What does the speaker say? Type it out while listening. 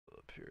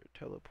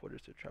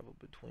teleporters to travel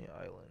between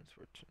islands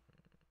for.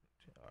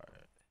 All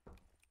right.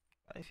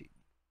 I didn't see.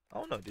 I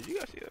don't know. Did you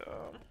guys see?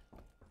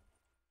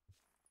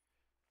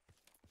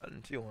 I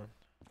didn't see one.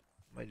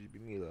 Might just be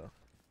me though.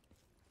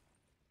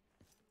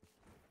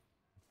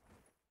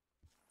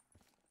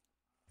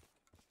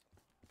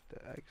 Put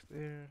the axe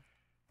there.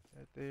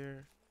 That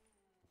there.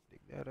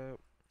 Dig that up.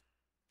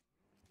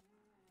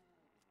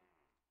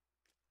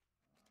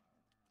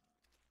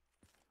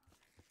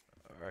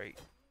 All right.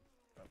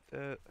 Drop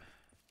that.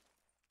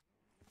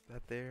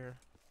 That there.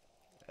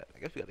 I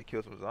guess we got to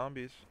kill some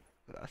zombies.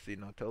 'Cause I see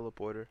no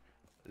teleporter.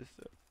 This.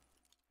 Oh,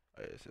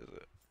 yeah, it says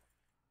it.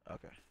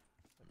 Okay.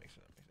 That makes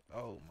sense. That makes sense.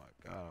 Oh my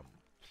god. I'm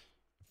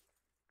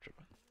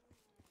tripping.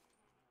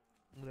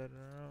 Move that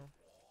around.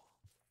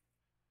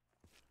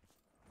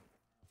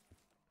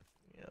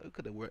 Yeah, it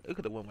could have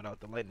went without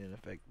the lightning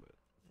effect, but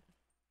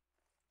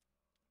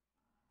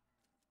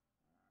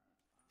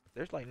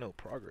there's like no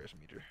progress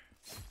meter.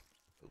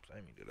 Oops, I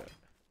didn't mean to do that.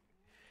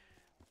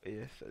 But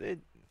yeah, so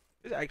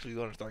it's actually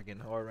gonna start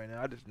getting hard right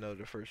now. I just know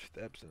the first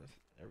steps and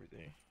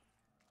everything.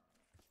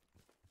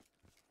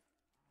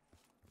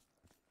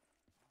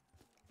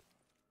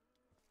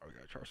 Oh, we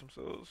gotta charge some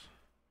souls.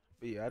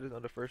 But yeah, I just know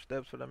the first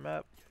steps for the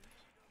map.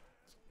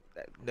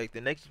 Like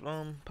the next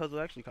puzzle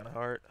actually kind of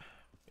hard.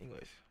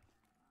 Anyways,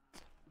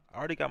 I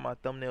already got my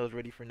thumbnails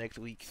ready for next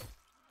week.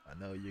 I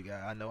know you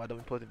guys. I know I don't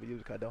be posting videos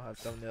because I don't have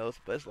thumbnails,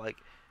 but it's like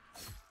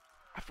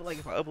I feel like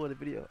if I upload a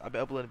video, I've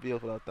been uploading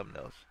videos without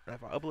thumbnails. And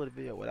if I upload a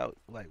video without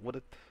like what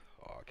a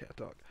oh I can't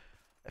talk.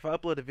 If I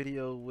upload a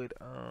video with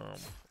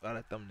without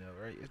a thumbnail,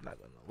 right, it's not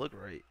gonna look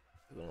right.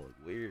 It's gonna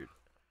look weird.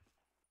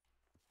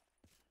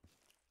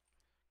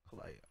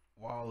 Like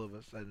all of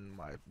a sudden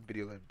my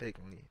videos have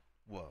taken me.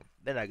 Well,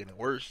 they're not getting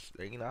worse.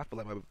 You know, I feel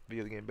like my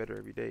videos are getting better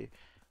every day,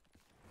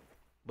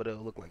 but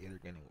it'll look like they're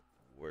getting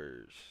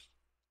worse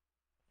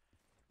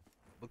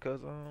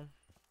because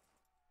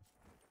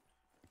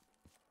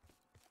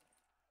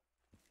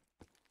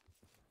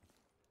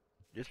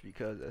just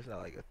because it's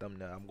not like a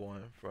thumbnail. I'm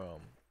going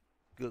from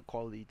good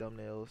quality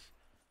thumbnails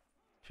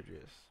to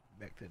just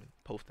back to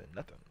posting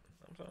nothing. You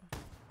know what I'm saying?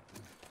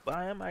 But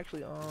I am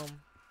actually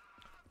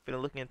gonna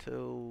look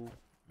into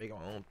making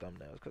my own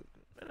thumbnails because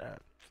they're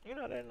not, you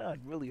know, they're not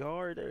really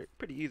hard. They're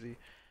pretty easy.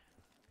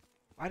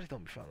 I just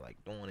don't be feeling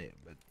like doing it,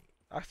 but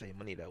I save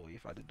money that way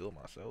if I had to do it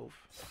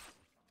myself.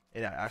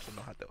 And I actually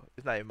know how to.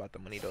 It's not even about the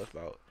money though. It's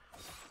about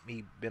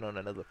me being on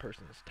another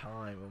person's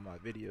time on my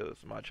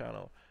videos, my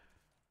channel.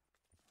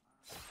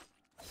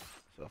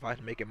 So if I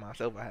make it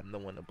myself, I have no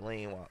one to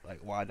blame.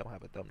 Why I don't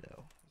have a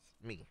thumbnail?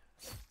 It's me.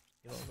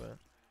 You know what I'm saying?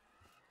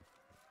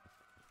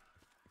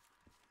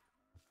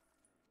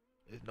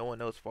 It's no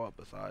one else's fault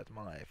besides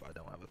mine if I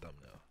don't have a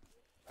thumbnail.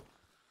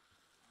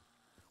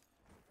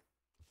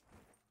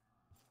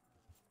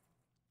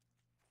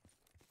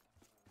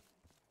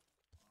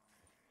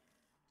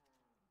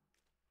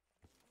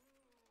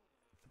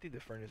 I think the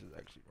furnace is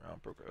actually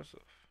round progressive.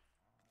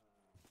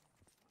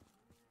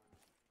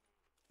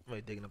 I'm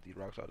like digging up these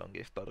rocks so I don't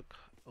get stuck.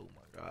 Oh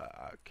my god,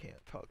 I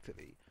can't talk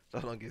today, so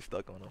I don't get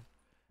stuck on them.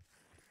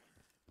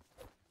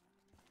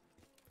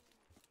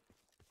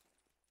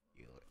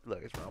 Yeah,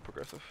 look, it's round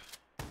progressive.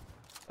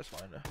 That's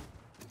fine now.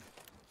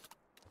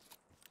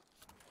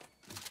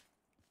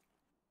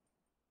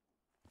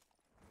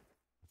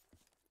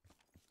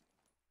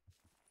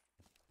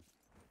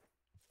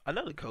 I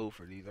know the code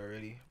for these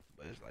already,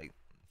 but it's like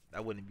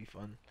that wouldn't be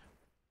fun.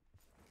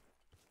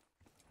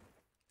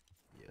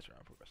 Yeah, it's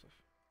round progressive.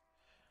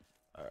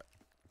 All right.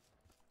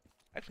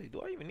 Actually,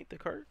 do I even need the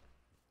card?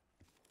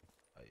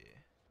 Oh yeah.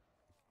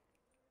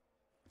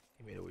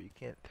 He made it where you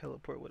can't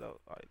teleport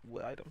without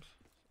with items.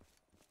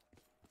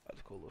 That's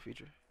a cool little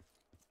feature.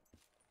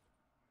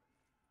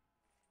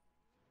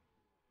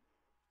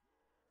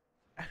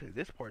 Actually,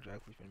 this part's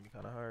actually gonna be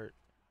kind of hard.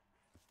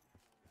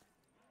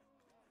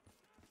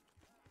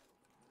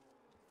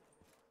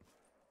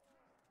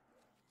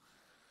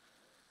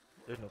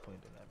 There's no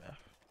point doing that math.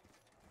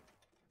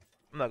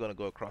 I'm not gonna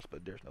go across,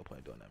 but there's no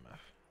point doing that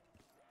math.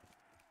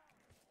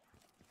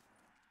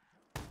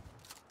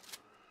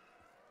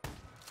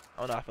 I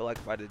don't know. I feel like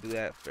if I had to do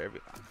that for every,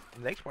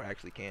 the next part I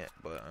actually can't.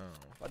 But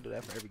if I do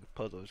that for every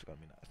puzzle, it's gonna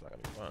be not. It's not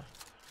gonna be fun.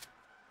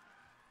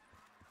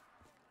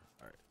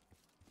 All right,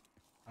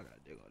 I gotta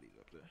dig all these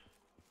up there.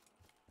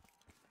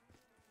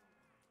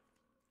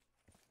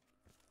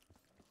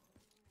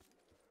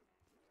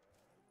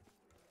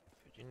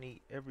 But you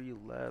need every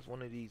last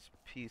one of these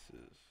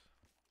pieces.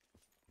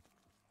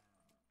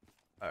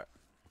 All right,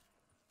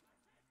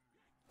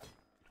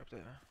 drop that.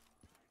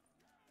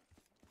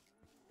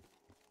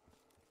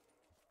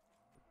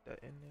 Put that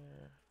in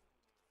there.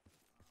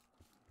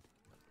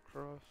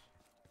 Cross.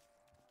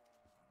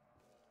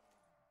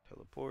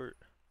 Teleport.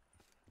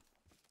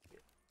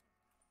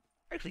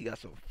 Actually, got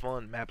some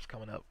fun maps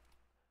coming up.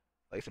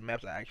 Like some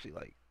maps I actually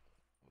like.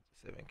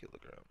 7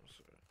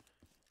 kilograms.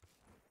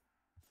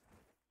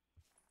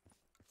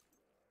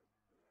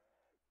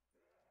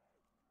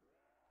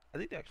 I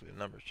think actually the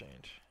numbers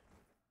change.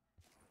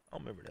 I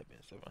don't remember that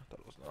being 7. I thought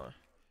it was 9.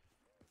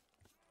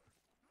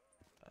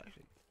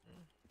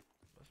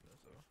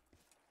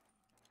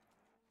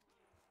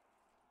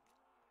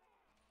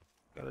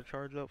 Gotta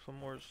charge up some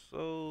more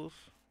souls.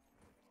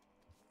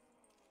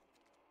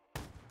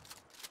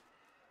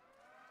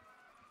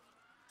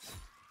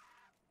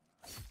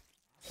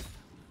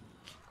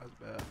 That's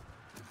bad.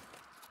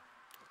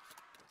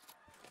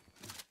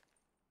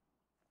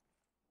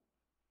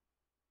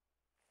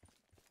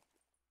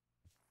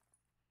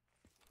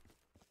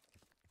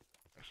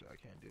 Actually, I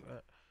can't do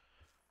that.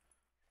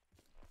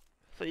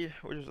 So yeah,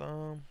 we're just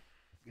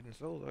getting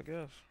souls, I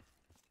guess.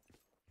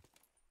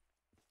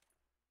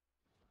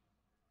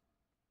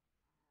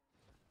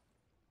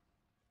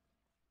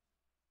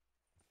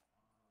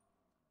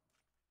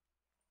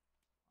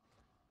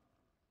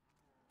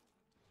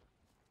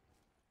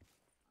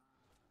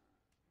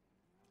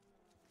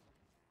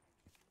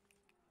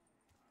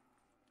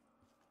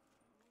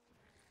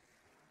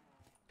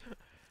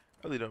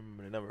 I really don't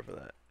remember the number for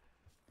that.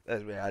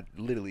 That's man, I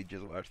literally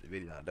just watched the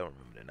video and I don't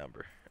remember the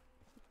number.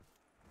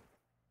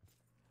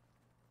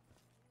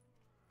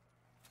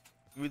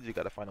 You really just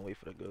gotta find a way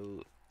for the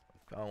gold.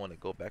 I don't want to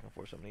go back and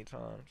forth so many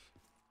times.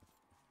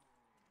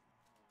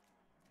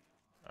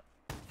 Oh,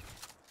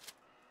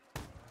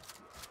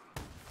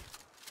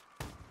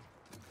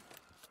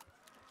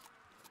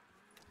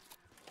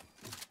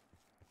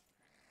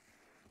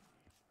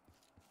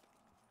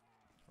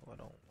 I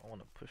don't. I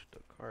want to push the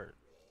cart.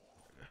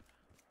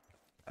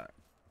 Alright.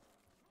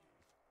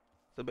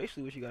 So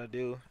basically, what you gotta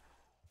do,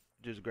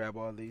 just grab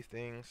all these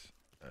things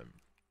and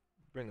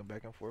bring them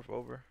back and forth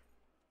over.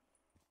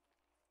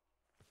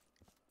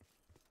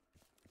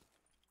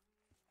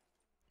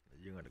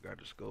 You're gonna grab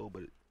the skull,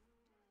 but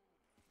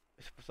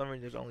for some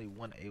reason, there's only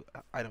one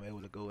item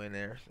able to go in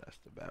there. So that's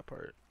the bad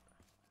part.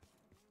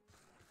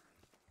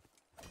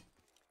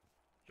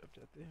 Drop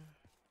that there.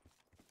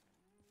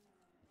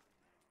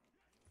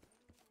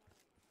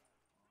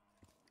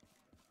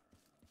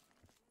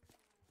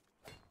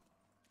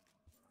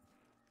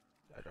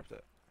 I dropped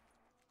that.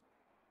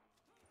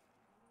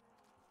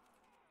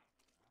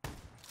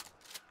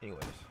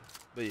 Anyways,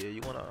 but yeah,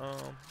 you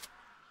wanna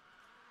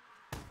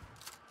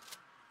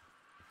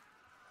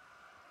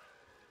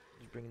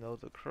just bring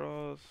those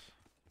across.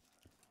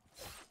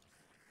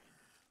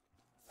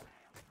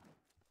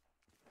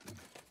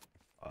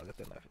 Oh, I got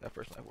that knife. That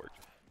first knife worked.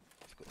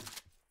 Let's go.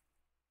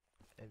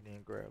 And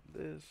then grab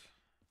this.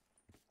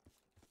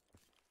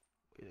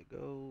 Way to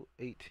go.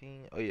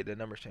 18. Oh yeah, the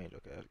numbers change.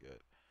 Okay, that's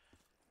good.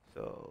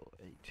 So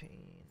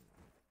 18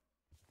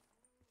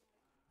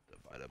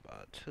 divided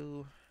by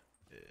 2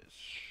 is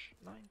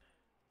 9.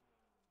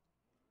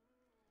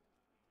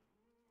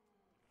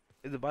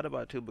 It's divided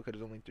by 2 because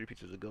there's only 3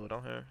 pieces of gold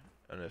on here.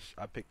 And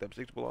I picked up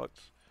 6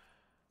 blocks.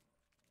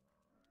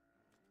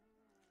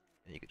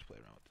 And you can just play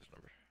around with this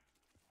number.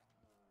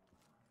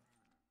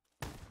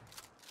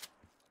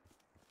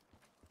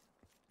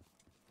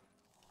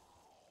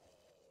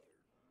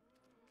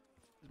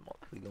 It's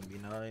likely gonna be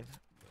 9.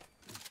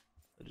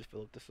 I'll just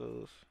fill up the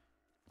souls.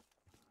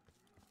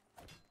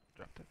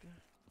 Drop that there.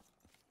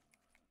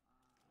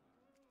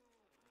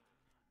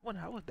 Wonder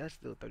how was that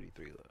still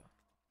 33 though?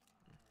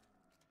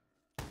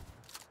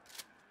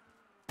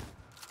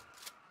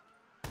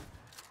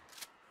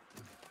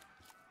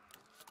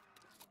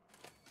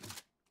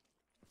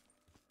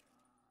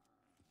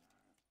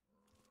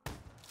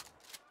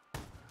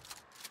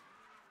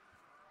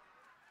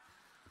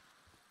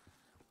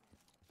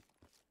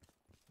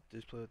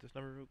 Just play with this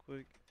number real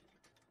quick.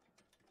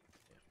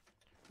 Yeah.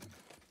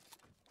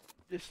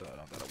 Just so I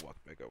don't gotta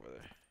walk back over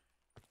there.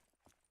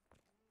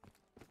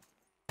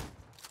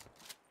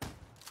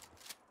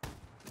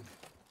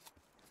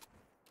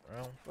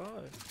 Round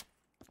 5.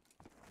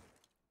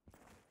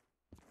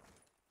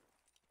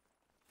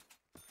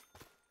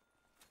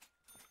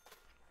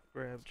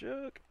 Grab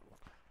jug.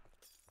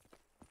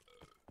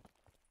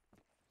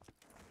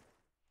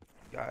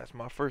 Guys,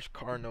 my first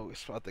car note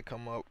is about to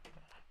come up.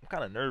 I'm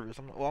kind of nervous.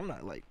 I'm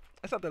not like.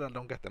 It's not that I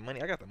don't got the money.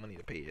 I got the money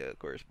to pay it, of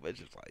course. But it's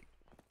just like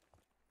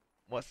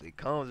once it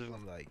comes,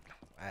 I'm like,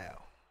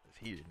 wow, it's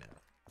here now.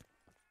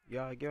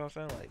 Y'all get what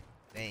I'm saying? Like,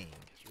 dang,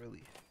 it's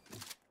really.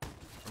 I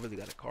really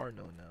got a car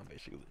note now,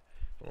 basically.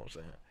 That's what I'm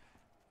saying.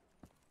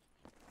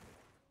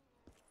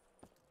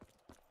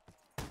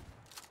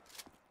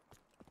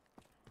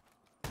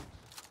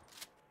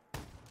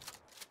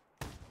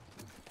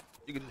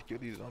 You can just kill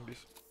these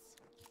zombies.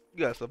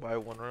 You gotta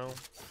survive 1 round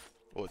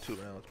or 2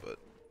 rounds, but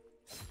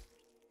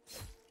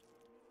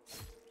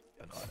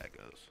I know how that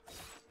goes.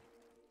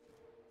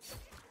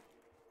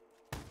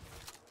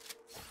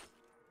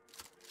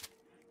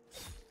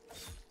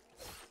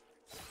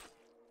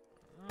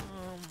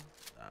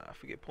 I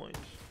forget points.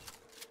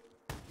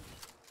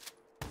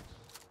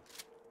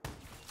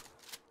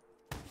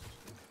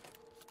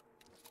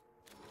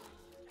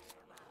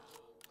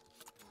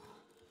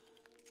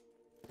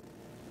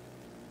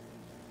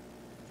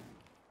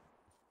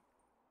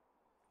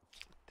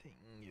 I think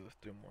it was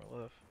 3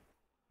 more left.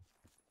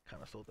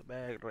 Kind of sold the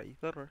bag right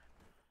there.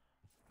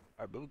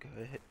 Alright, but we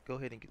go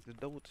ahead and get the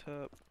double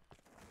tap.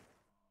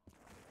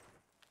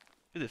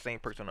 It's the same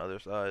perks on the other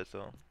side,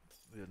 so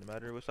it doesn't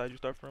matter what side you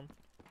start from.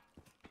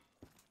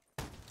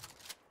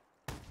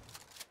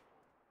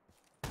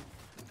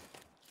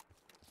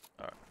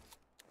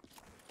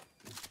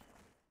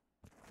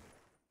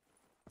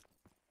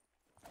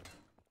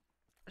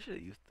 I should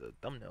have used the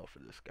thumbnail for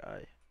this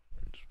guy.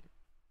 And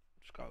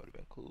this guy would have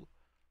been cool.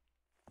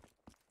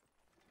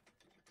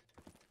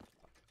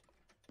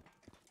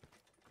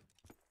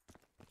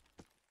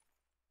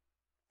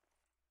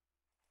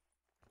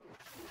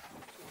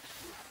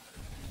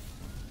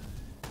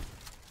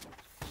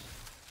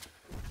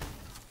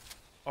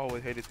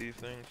 Always hated these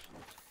things.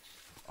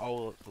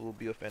 Always will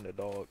be a fan of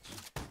dogs.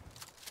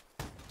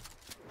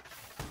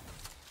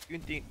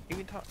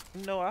 Even talk,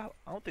 no, I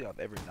don't think I've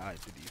ever died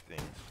to these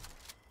things.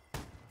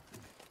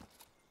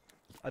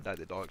 I died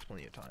to dogs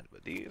plenty of times,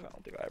 but these I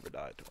don't think I ever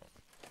died to them.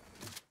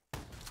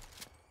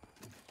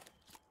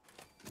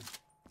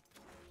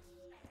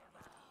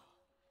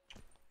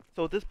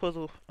 So with this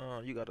puzzle,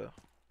 you gotta.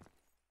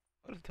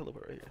 What is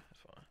teleport right here?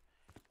 That's fine.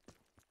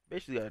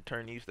 Basically, gotta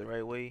turn these the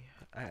right way.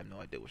 I have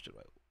no idea which the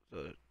right.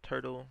 The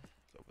turtle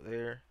is over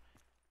there.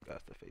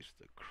 Got to face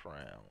the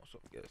crown, so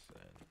I'm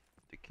guessing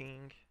the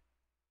king.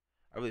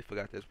 I really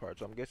forgot this part,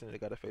 so I'm guessing they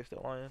gotta face the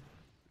lion,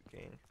 the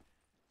king.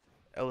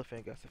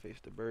 Elephant got to face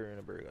the bird, and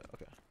the bird got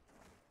okay.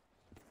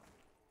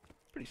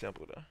 Pretty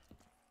simple though.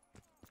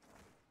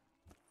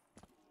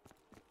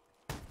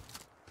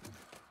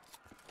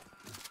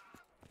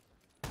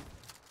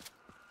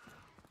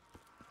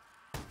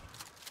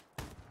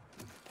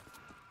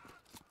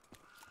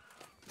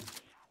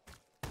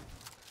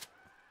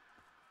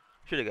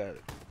 Should have got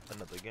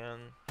another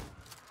gun.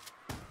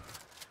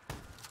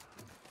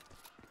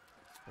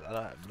 I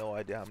don't have no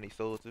idea how many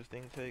souls this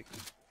thing takes.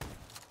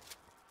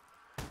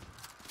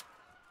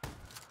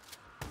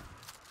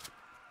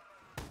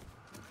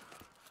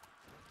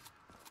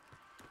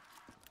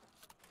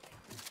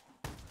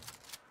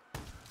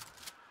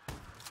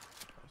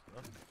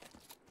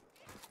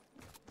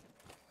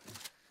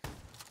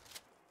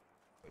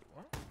 Wait,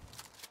 what?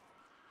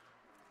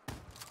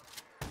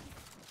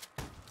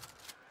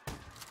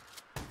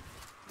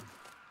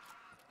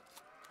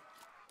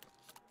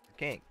 I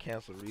can't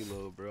cancel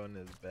reload, bro, and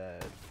it's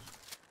bad.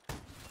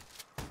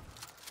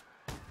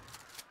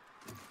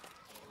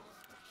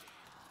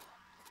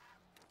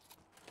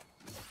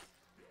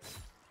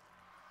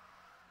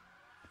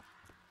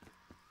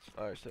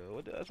 Alright, so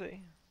what did I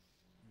say?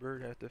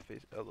 Bird has to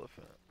face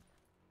elephant.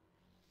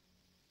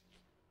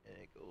 And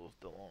it goes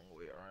the long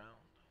way around.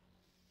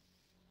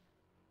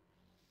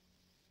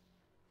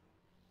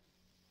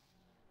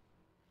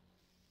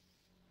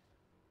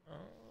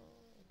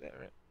 That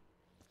right.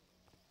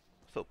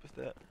 Soap is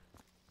that?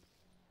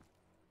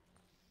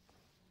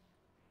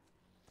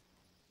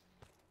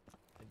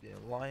 And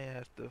then lion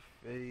has to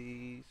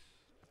face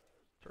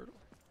turtle.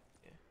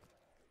 Yeah.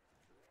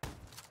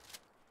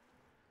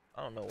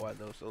 I don't know why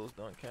those souls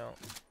don't count.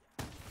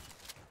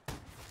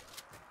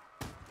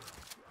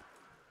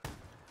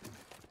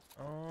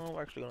 Oh,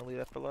 we're actually gonna leave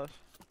that for last.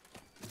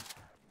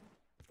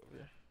 Over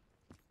here.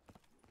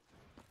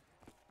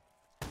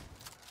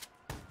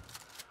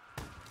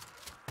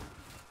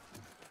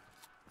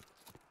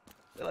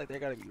 I feel like they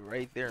gotta be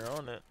right there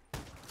on it.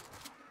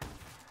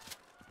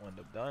 Wind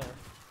up dying.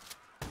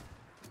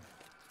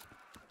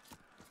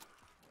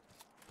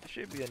 There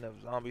should be enough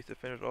zombies to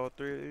finish all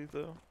three of these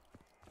though.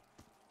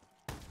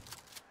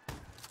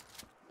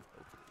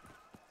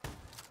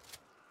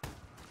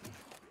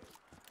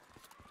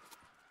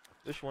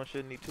 This one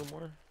should need two more.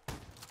 One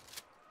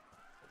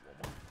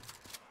more.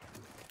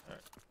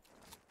 Alright.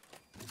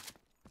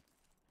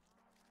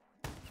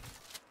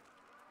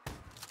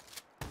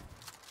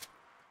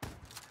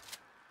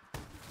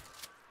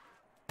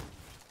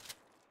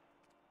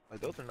 Like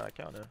those are not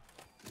counting.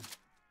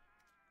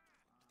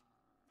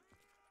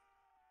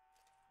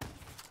 That's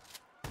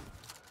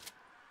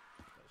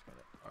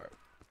kinda alright.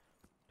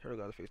 Turtle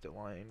gotta face the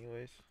lion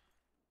anyways.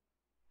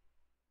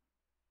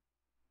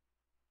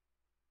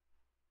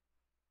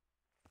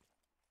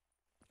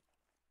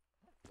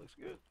 Looks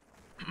good.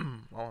 I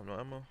don't know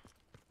ammo.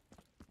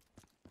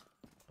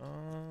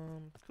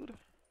 Kuda.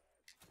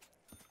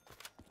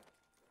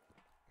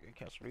 Can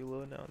cancel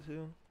reload now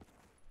too.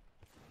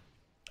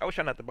 I was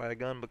trying not to buy a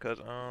gun because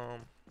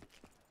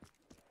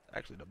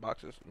actually the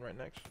box is right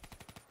next.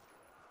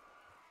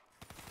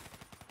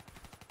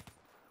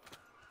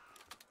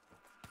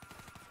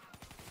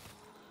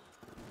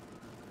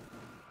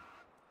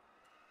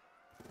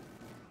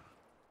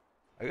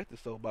 I guess the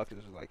soul box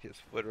is like his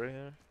foot right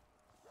here.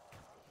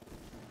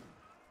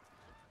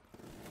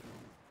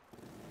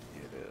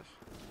 Yeah, it is.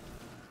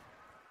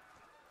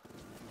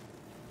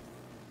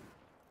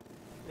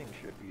 Thing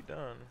should be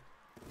done.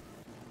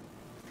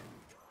 There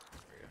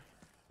we go.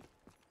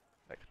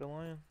 Back to the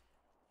lion.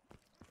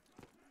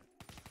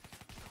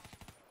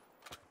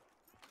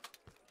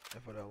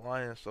 And for the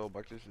lion soul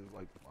box, this is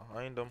like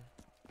behind him.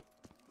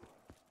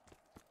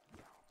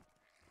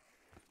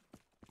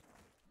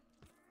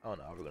 I don't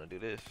know how we're gonna do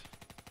this.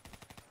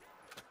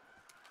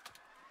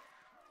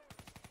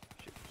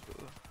 Shit,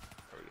 there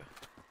we go.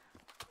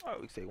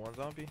 Alright, we can take one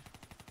zombie.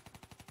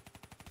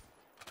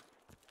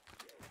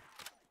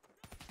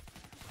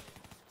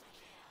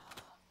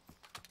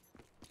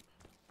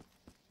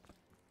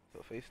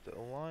 So face the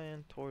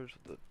lion towards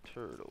the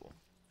turtle.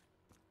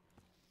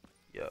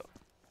 Yo.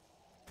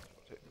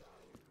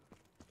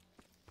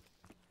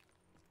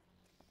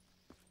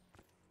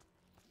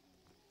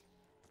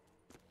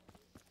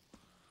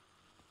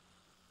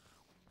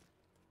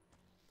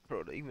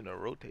 Bro, even the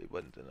rotate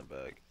button's in the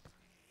back.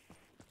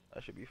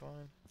 That should be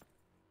fine.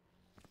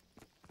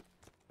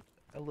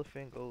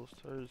 Elephant goes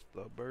towards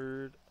the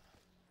bird.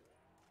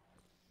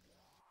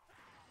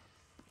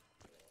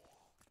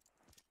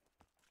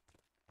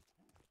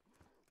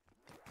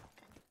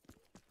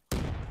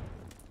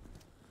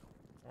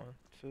 One,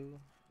 two,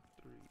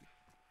 three,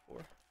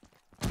 four.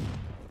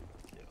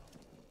 Yeah.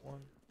 1,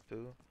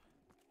 2,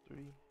 3,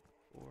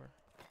 4.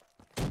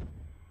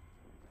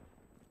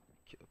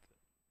 Killed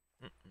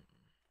it.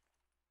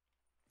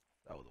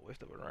 That was a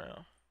waste of a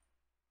round.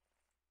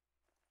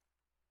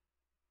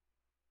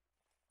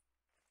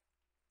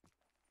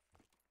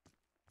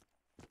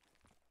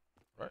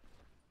 Right?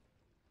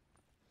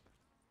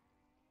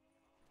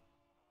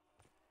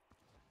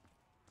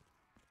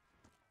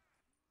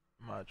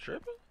 Am I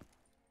tripping?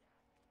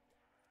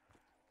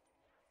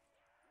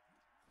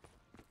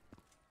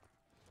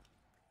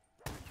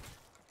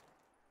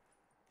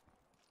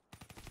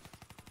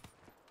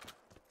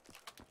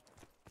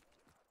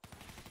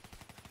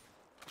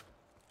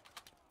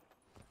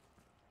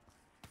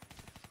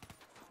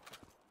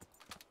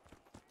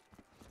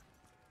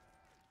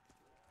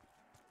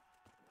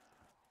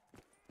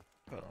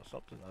 Hold on,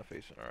 something's not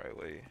facing the right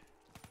way.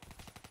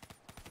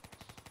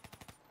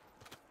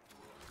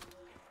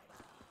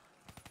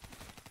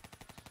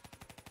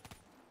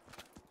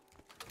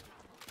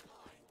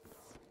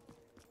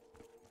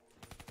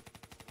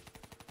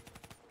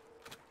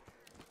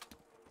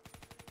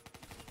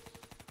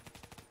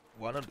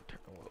 Well, I know the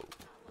whoa,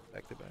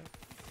 back to back.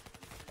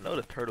 I know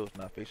the turtle's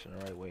not facing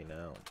the right way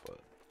now, but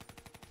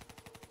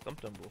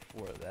something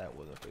before that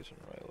wasn't facing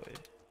the right way.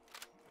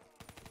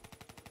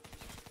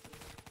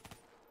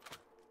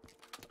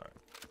 Alright.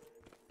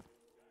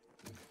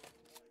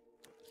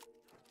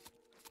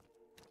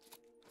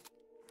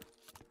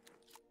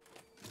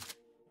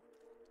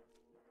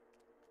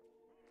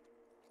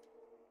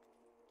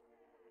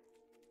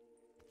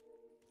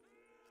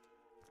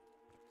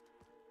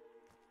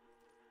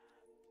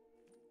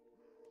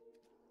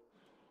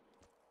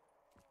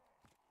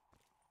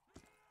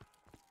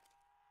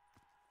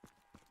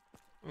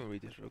 Let me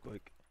read this real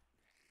quick.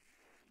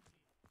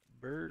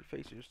 Bird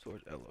faces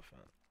towards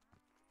elephant.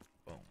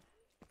 Boom.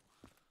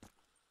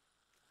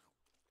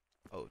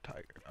 Oh,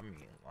 tiger. I mean,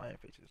 lion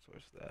faces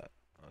towards that.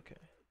 Okay.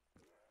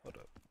 Hold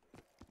up.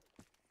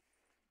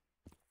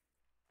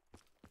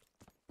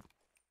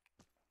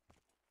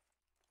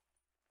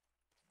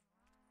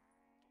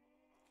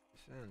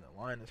 Saying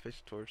the lion is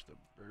facing towards the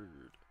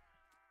bird.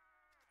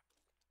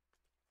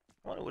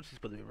 I wonder what this is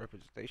supposed to be a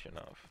representation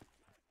of.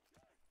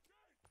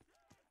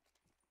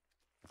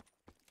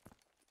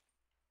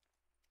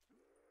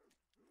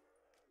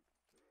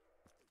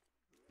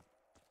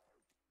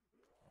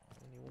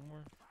 We need one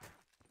more.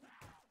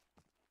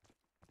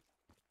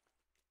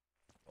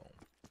 Boom.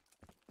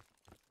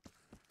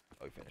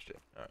 Oh, we finished it.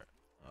 Alright.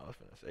 I was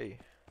finna say.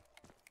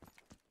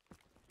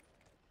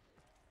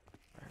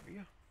 Alright, here we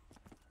go.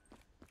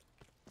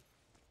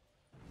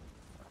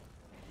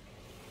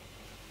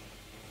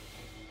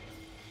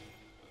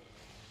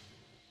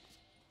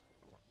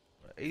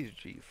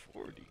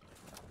 HG40.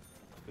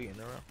 We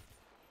getting around.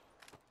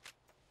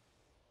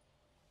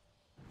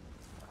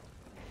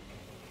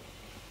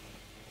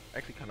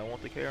 Actually, kind of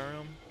want the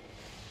KRM.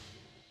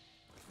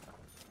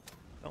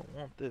 Don't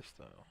want this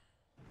though.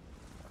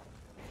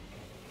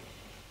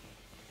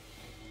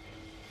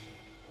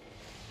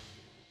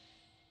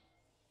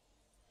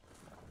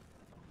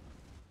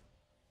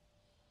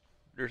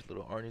 There's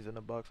little Arnie's in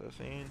the box I've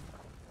seen.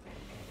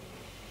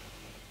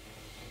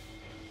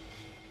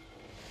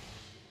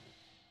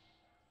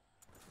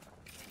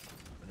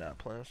 We're not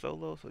playing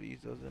solo, so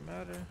these doesn't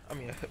matter. I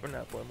mean, we're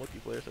not playing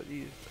multiplayer, so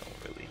these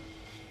don't really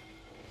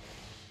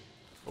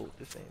hold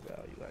the same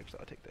value. Actually,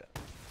 I'll take that.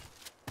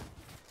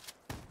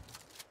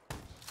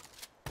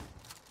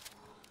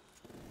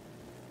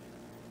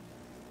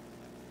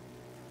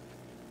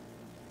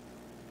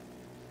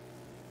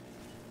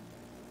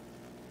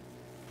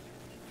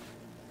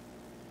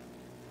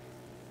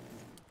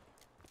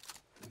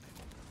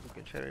 We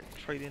can try to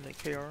trade in the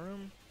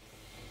KRM.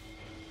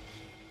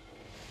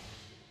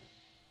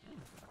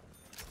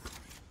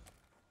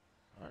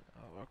 Alright,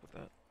 I'll rock with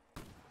that.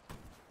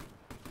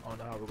 I don't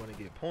know how we're gonna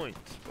get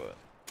points, but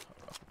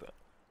I'll rock with that.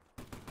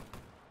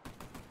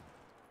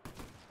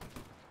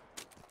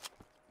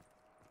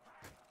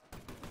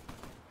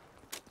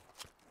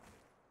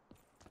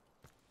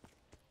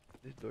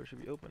 This door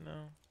should be open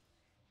now.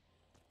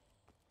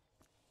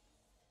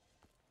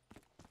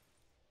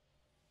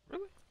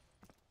 Really?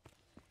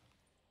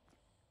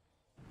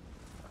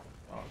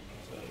 Oh, wow.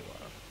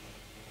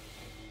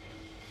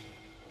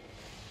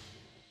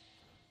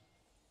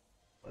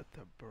 Let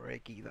the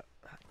breaky, the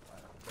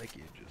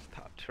breaky is just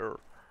top tier.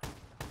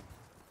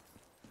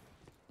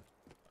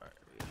 Alright,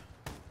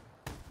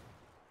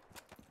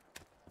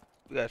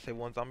 we gotta save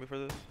one zombie for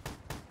this.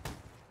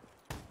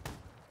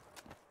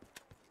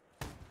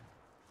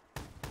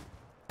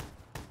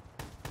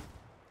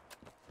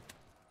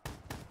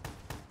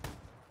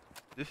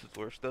 This is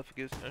where stuff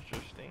gets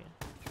interesting.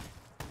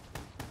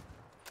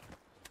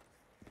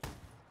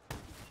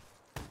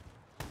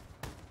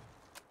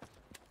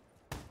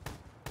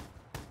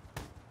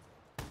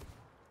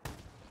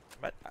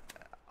 I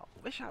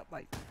wish I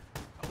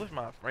wish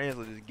my friends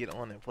would just get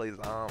on and play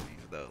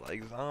zombies though.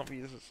 Like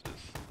zombies is just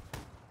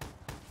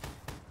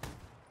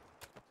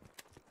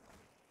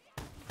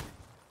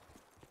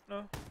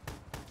no.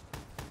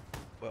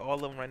 But all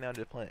of them right now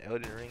just playing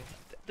Elden Ring.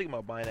 I'm thinking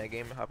about buying that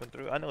game and hopping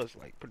through. I know it's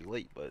like pretty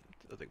late, but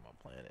I'm thinking about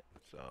playing it.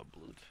 So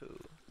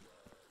Bluetooth.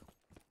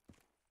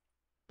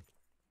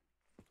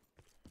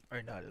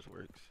 Right now this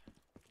works.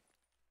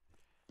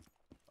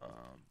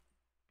 Um,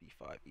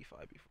 B5, B5,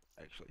 B4.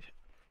 Actually,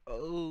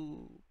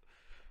 oh,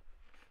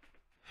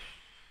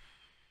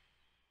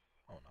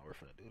 I don't know. We're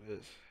finna do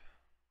this.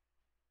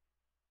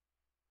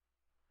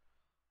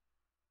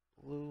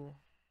 Blue,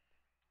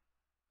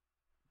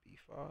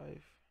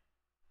 B5,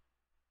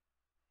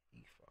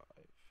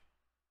 E5,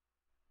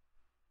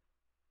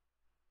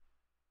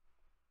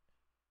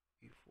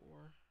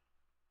 E4.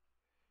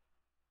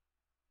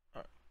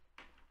 Alright,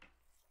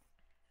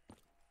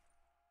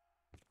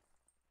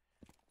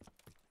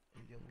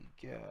 and then we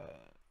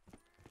got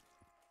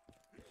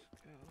let's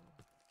go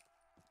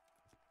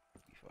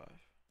B5,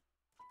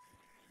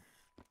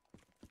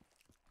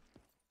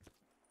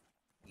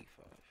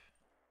 E5,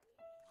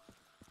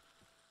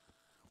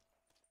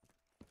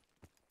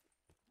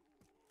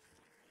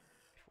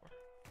 B4.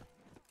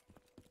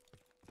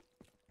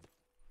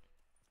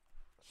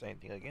 Same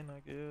thing again, I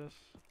guess.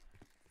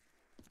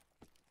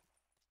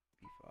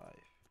 B5,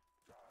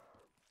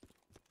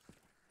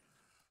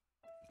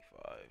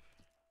 E5, B4.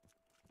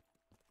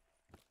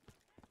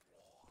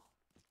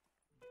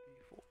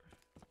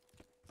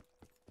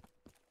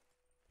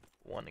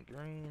 One in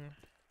green.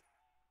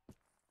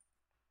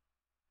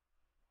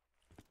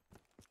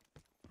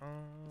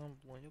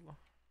 Blue and yellow.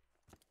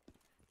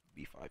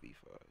 B5, B5,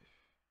 B5,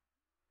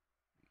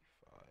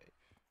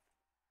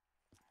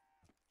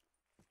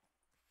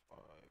 5,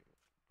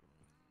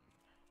 green.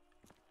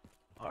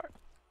 Alright.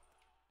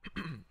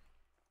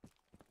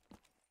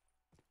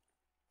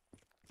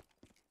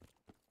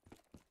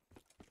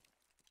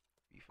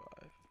 B5,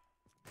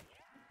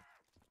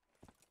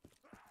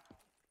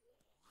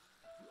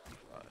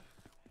 B5.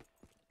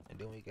 And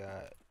then we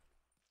got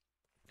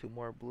two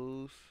more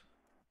blues.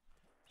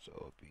 So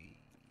it'll be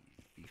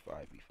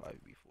B5, B5,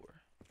 B4.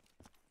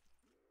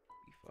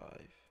 B5,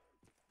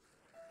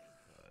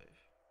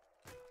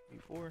 B5,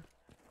 B4.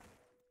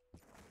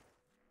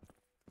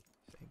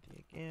 Same thing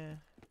again.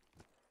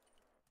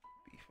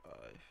 B5,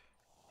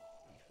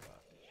 B5,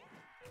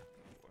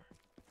 B4.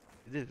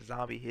 If this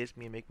zombie hits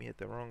me and make me hit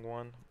the wrong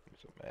one, I'm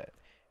so mad.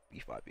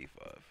 B5,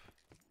 B5,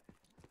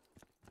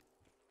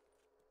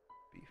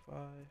 B5,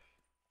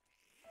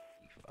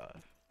 B5.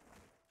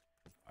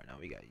 Alright, now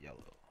we got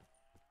yellow.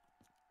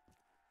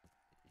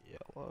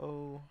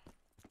 Yellow.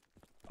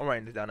 I'm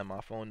writing this down in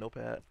my phone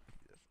notepad.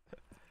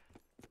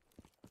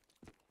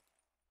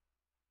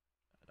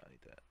 I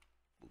need that.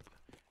 Boop.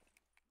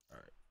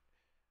 Alright.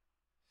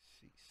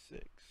 C6.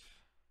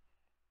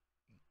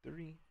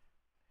 E3.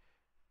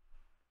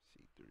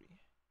 C3.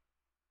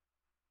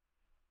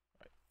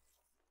 Alright.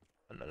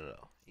 Oh, no.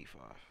 E5.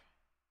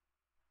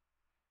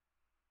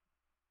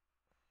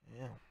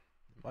 Yeah.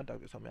 My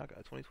doctor told me I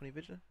got 20/20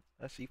 vision.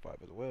 That's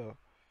C5 as well.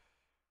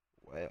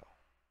 Wow.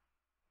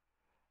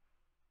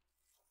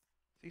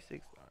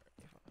 C6. Alright.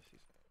 E5. C6.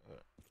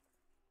 Alright.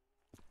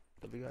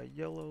 Then we got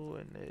yellow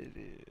and it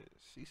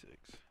is C6.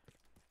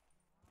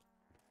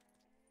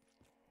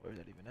 Where is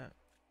that even at?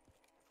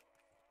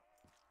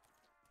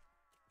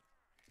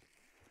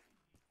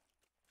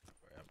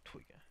 Alright, I'm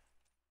tweaking.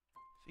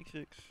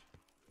 C6.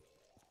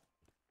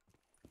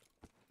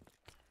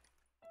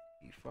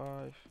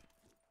 E5.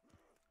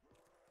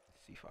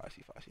 C5,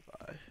 C5,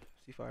 C5.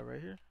 C5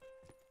 right here.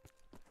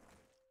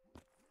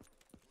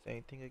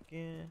 Same thing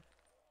again.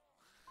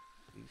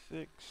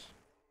 C6.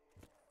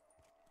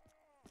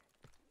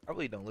 I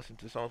really don't listen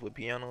to songs with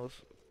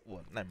pianos.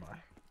 Well, not my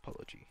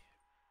apology.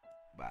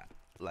 But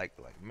like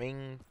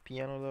main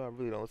piano though, I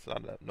really don't listen. I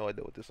have no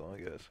idea what this song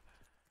is.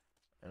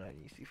 And I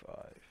need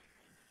C5.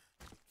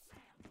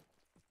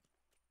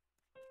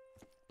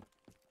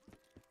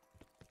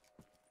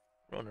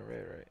 We're on the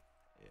red, right?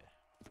 Yeah.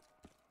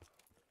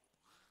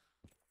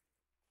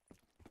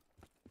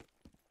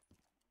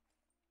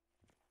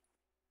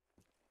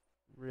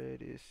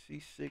 Red is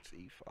C6,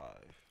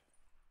 E5.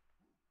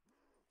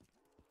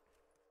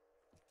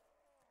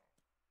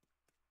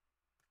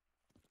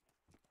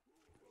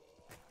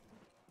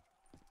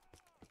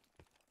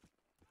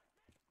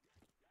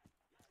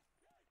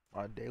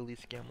 My daily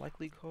scam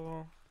likely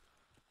call.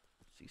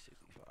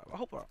 C65. I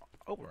hope we're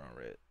on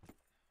red.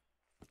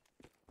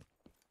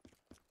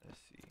 Let's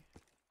see.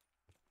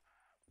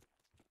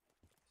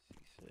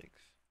 C6.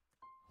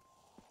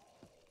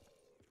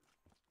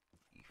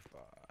 E5.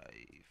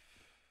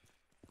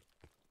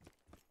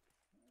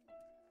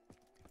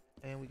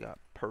 And we got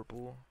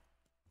purple.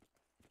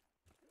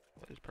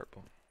 What is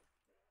purple?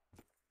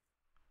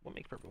 What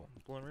makes purple?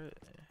 Blue and red?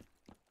 Eh.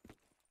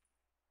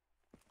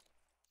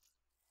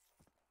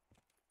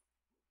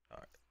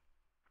 Alright.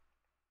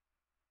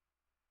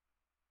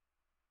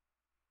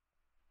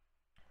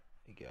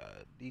 We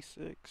got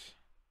D6.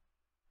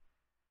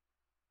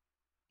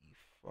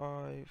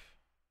 F5,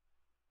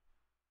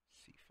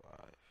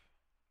 C5.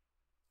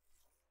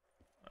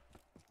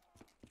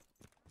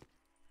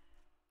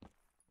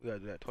 We gotta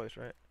do that twice,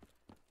 right?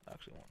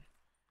 Actually, one.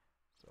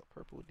 So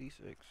purple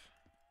D6.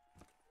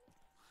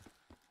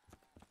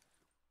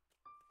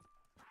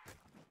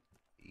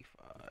 E5.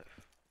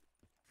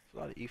 There's a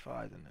lot of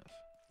E5s in this.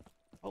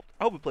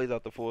 I hope it plays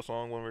out the full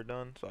song when we're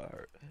done. So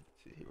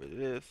see what it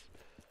is.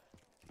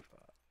 C5.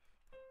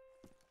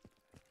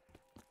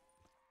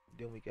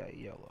 Then we got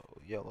yellow.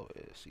 Yellow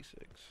is C6.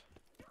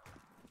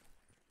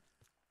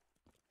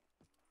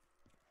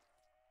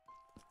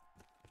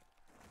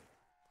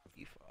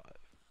 E5.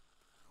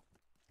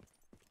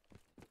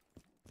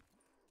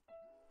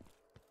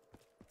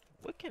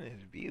 What can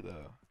it be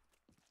though?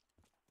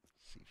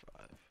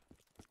 C5.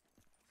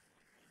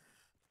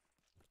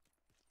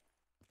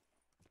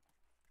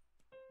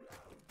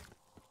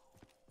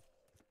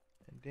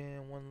 And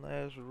then one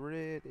last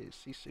red is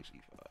C6 E5.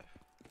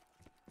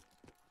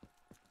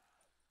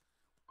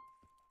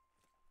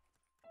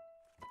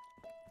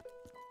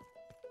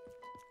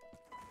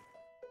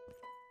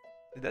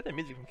 Is that the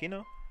music from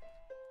Kino?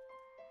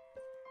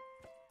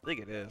 I think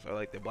it is. Or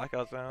like the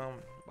Blackout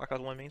sound,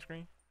 Blackout 1 main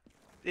screen.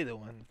 Either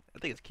one. I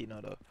think it's Kino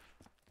though.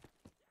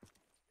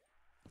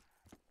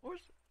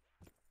 Where's?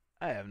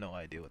 I have no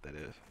idea what that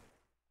is.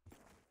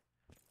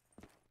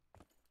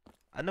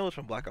 I know it's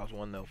from Black Ops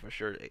 1 though for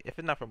sure. If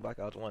it's not from Black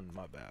Ops 1,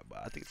 my bad. But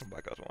I think it's from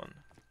Black Ops 1.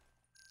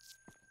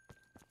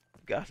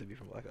 Got to be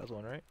from Black Ops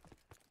 1, right?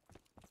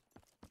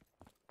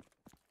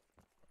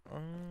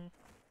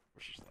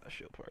 Where's this last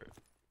shield part?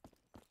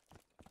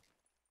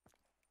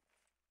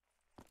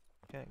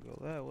 Can't go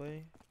that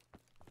way.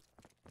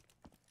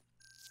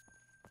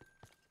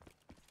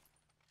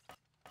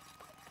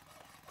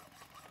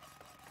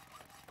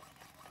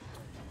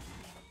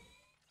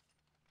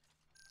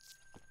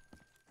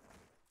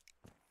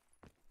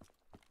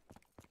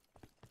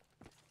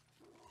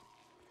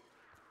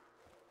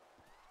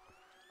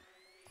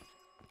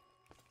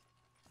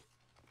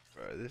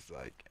 Bro, this is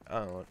like I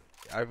don't know.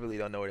 I really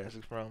don't know where this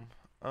is from.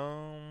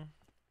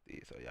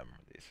 These. Oh yeah, I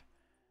remember these.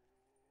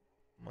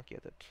 Monkey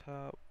at the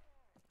top,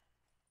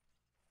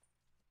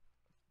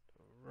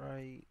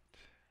 right.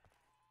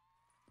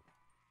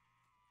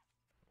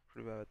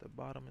 Pretty bad at the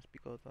bottom is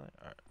because Alright,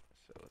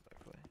 so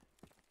exactly.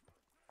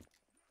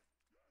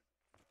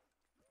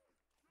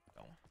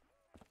 That one.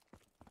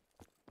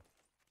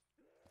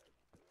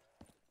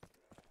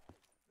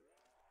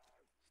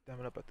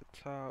 Stamina up at the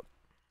top.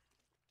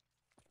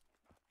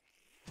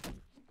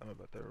 Stamina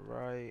up at the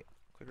right.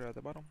 Clicker at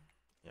the bottom.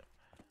 Yep.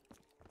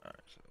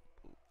 Alright, so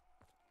boop.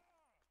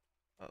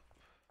 Up.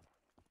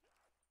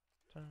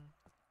 Turn.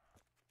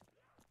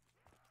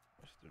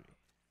 What's 3?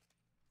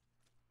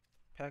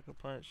 Pack a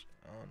punch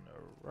on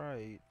the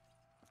right.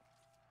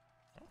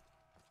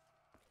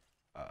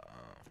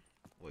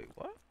 Wait,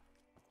 what?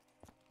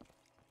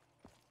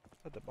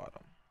 At the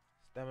bottom.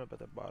 Stamina up at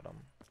the bottom.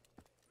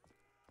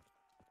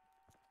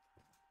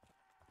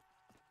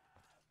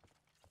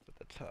 At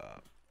the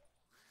top.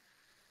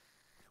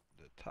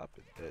 The top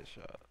is dead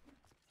shot.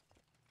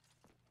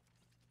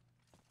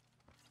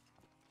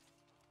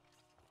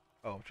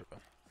 Oh, I'm tripping.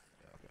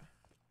 Yeah, okay.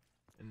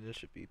 And this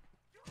should be.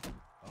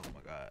 Oh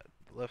my god.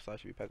 The left side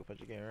should be pack a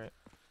punch again, right?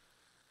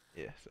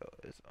 Yeah, so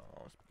it's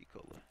speed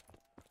cola.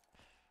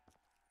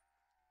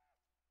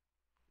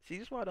 See,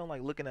 this is why I don't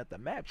like looking at the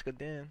maps, cause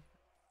then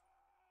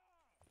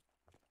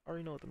I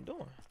already know what I'm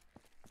doing.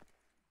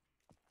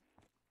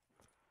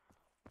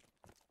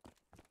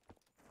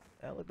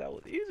 And look, that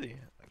was easy.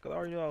 Cause I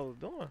already knew what I was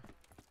doing.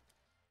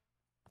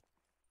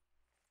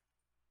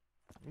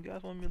 You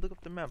guys want me to look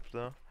up the maps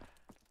though?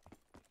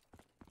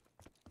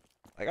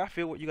 Like I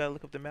feel what you gotta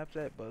look up the maps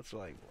at, but it's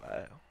like,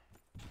 wow.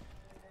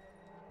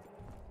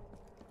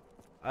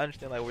 I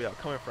understand like where y'all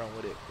coming from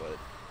with it, but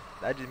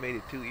that just made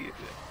it too easy.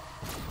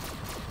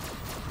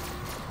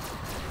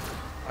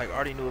 Like I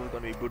already knew it was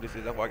gonna be Brutus,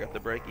 that's why I got the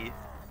breaky.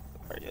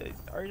 I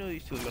already know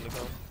these two are gonna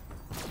come.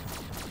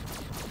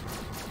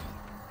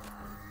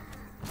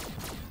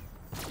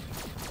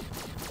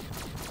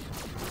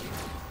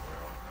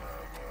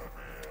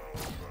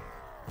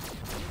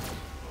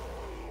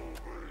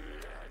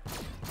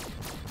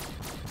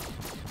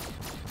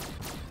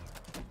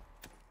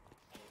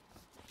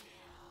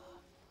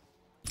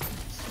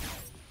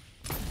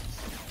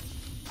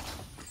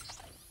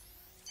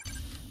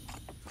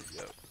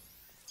 Yep.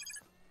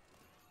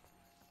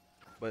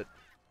 But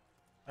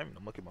I mean, the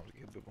monkey bombs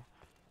get people.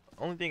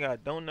 Only thing I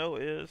don't know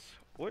is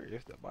where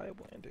is the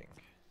Bible ending?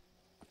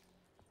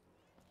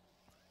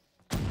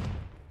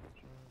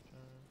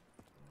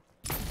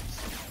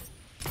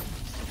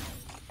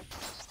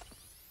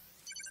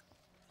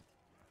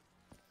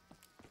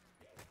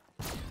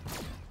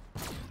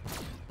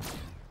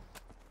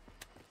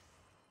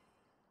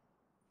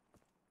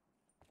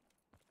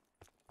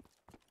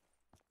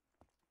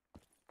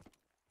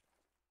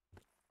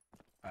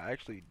 I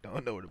actually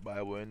don't know where the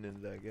Bible ending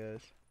is, I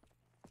guess.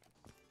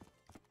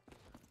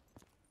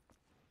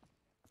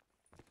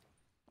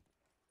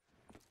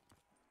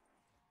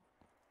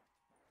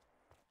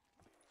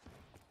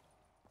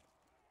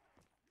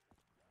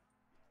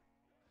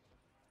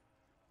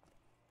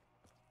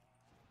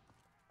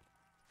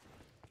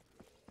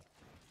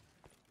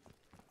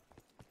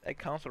 That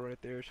console right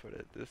there is for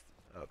this.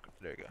 Oh,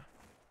 there you go.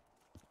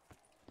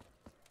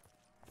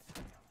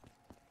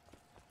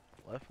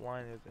 Left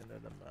line is into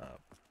the map.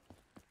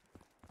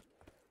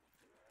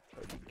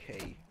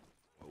 30K.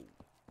 Whoa.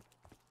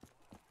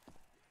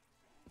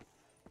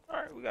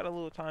 Alright, we got a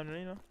little time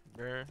to,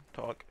 burn,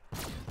 talk.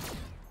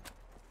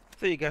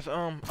 So you guys,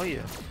 oh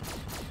yeah.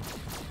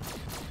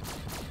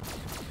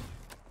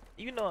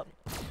 You know,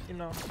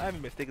 I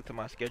haven't been sticking to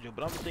my schedule,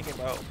 but I'm thinking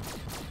about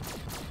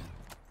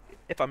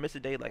if I miss a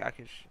day, like I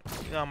can,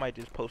 I might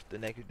just post the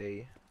next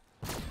day.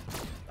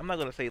 I'm not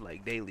gonna say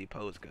like daily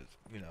post, cause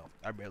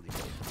I barely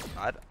post.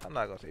 I'm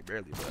not gonna say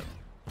barely, but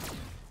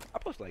I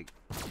post like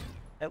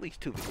at least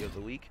 2 videos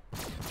a week.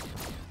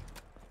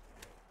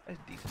 That's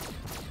decent.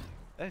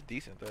 That's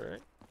decent, though,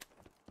 right?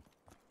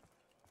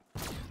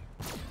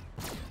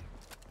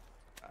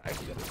 I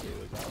actually gotta say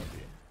what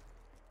zombie.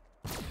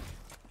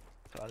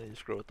 So I need to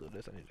scroll through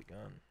this. I need a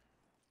gun.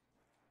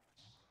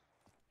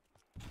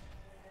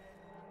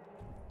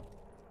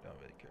 Don't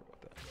really care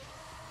about that.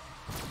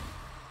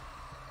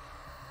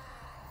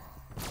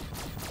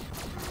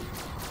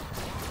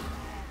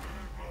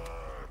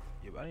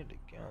 Yeah, but I need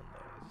a gun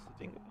though. Is this a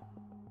dingo?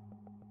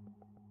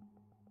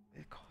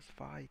 It costs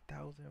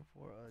 5,000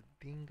 for a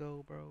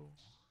dingo, bro.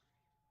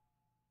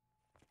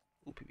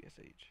 Ooh,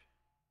 PBSH.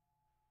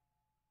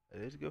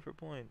 It is good for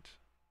points.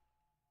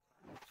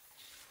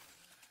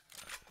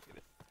 Get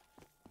it.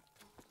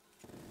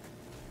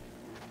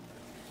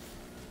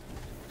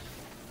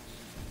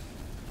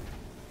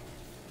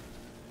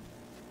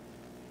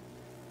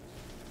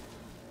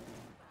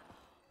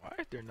 Why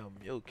is there no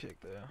mule kick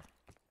there?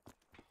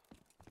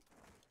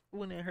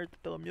 Wouldn't it hurt to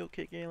throw a mule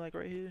kick in like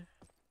right here?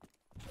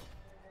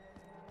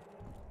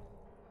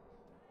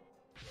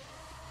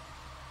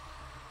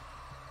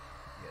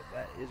 Yeah,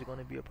 that is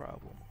gonna be a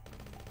problem.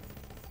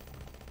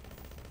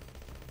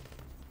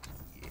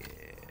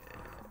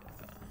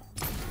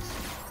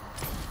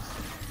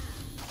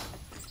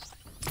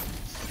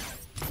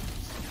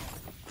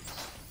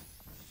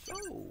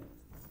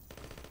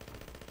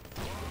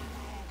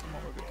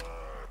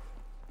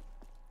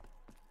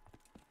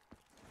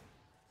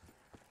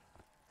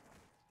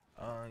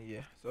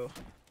 Yeah, so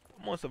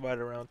I'm gonna survive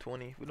around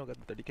 20. We don't got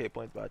the 30K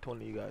points by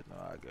 20, you guys know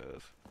how it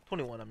goes.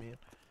 21, I mean.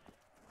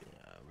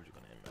 Yeah, we're just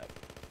gonna end map.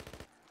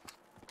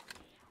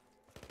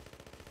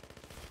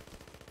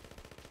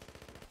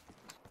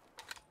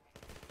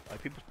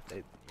 Like people,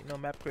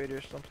 map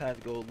creators sometimes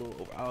go a little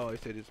over. I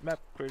always say this: map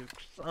creators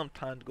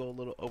sometimes go a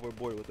little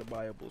overboard with the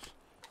buyables.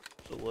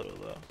 It's a little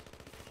though.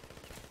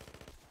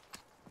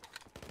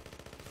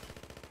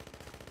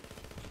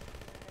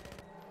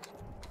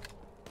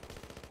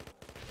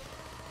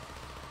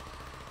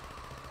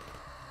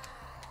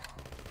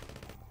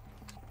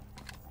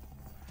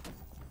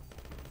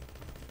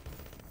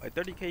 Like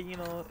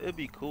 30K, it'd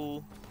be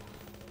cool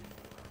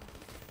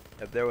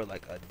if there were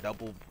like a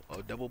double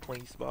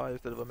point spot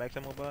instead of a max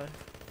ammo buy.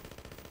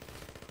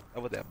 How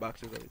about that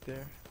box is right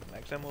there?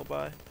 Max ammo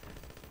buy.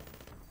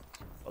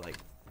 But like,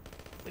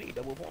 we need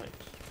double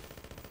points.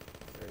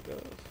 There it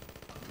goes.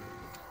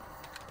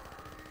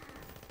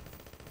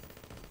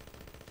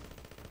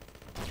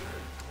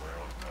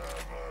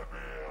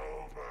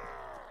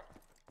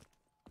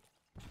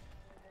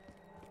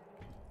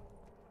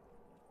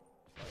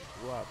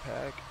 Like,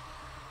 pack.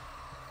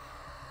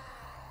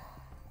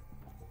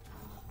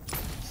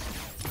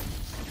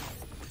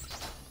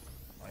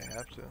 I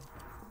have to.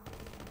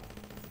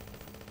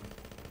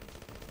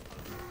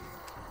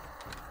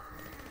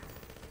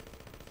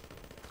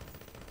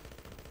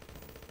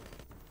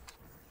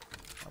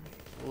 How many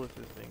bullets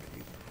this thing is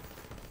using?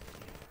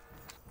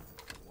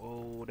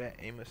 Whoa, that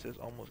aim assist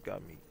almost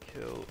got me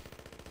killed.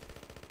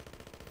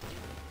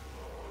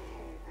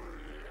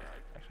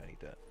 Actually, I need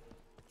that.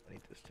 I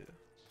need this too.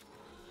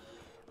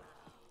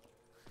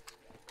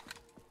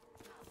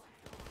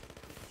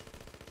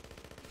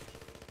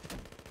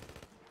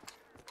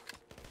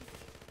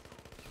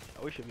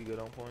 I wish it'd be good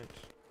on points.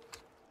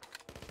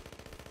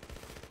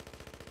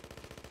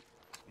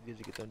 We need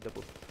to get them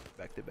double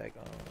back-to-back.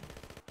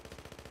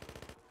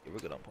 Yeah, we're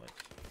good on points.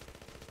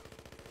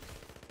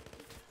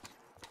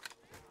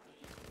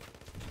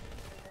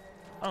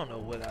 I don't know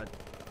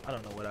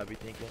what I'd be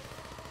thinking.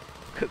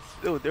 Cause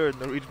still there is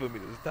no reason for me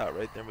to stop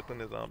right there within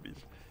the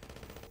zombies.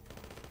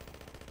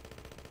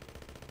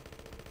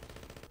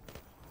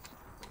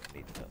 I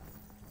need to know.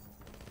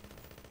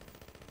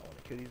 I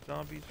wanna kill these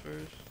zombies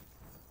first.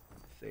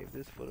 Save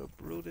this for the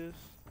Brutus.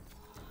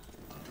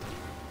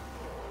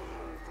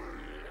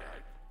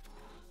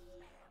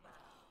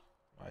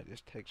 Alright,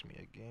 just text me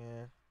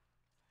again.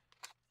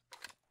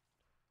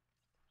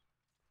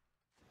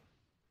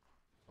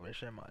 I'm gonna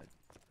share my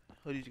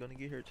hoodie's gonna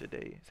get here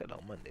today. It said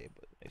on Monday,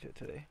 but they said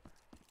today.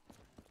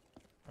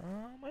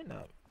 Might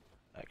not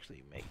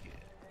actually make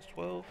it. It's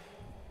 12.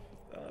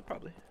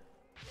 Probably.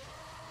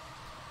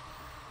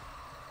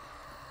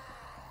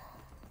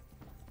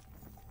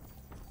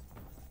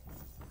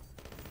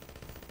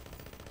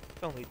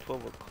 It's only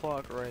 12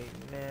 o'clock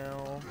right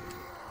now.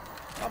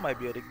 I might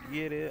be able to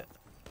get it.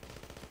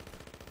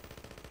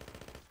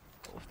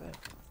 What's that?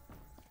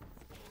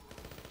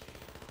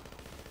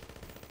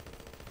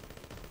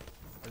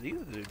 Are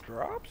these the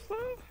drops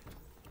though?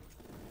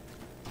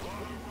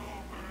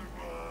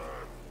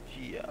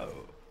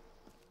 Yo.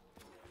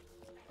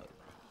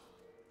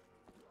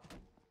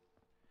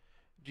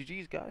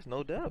 GG's guys,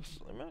 no deaths.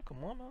 Man,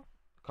 come on now.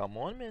 Come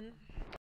on, man.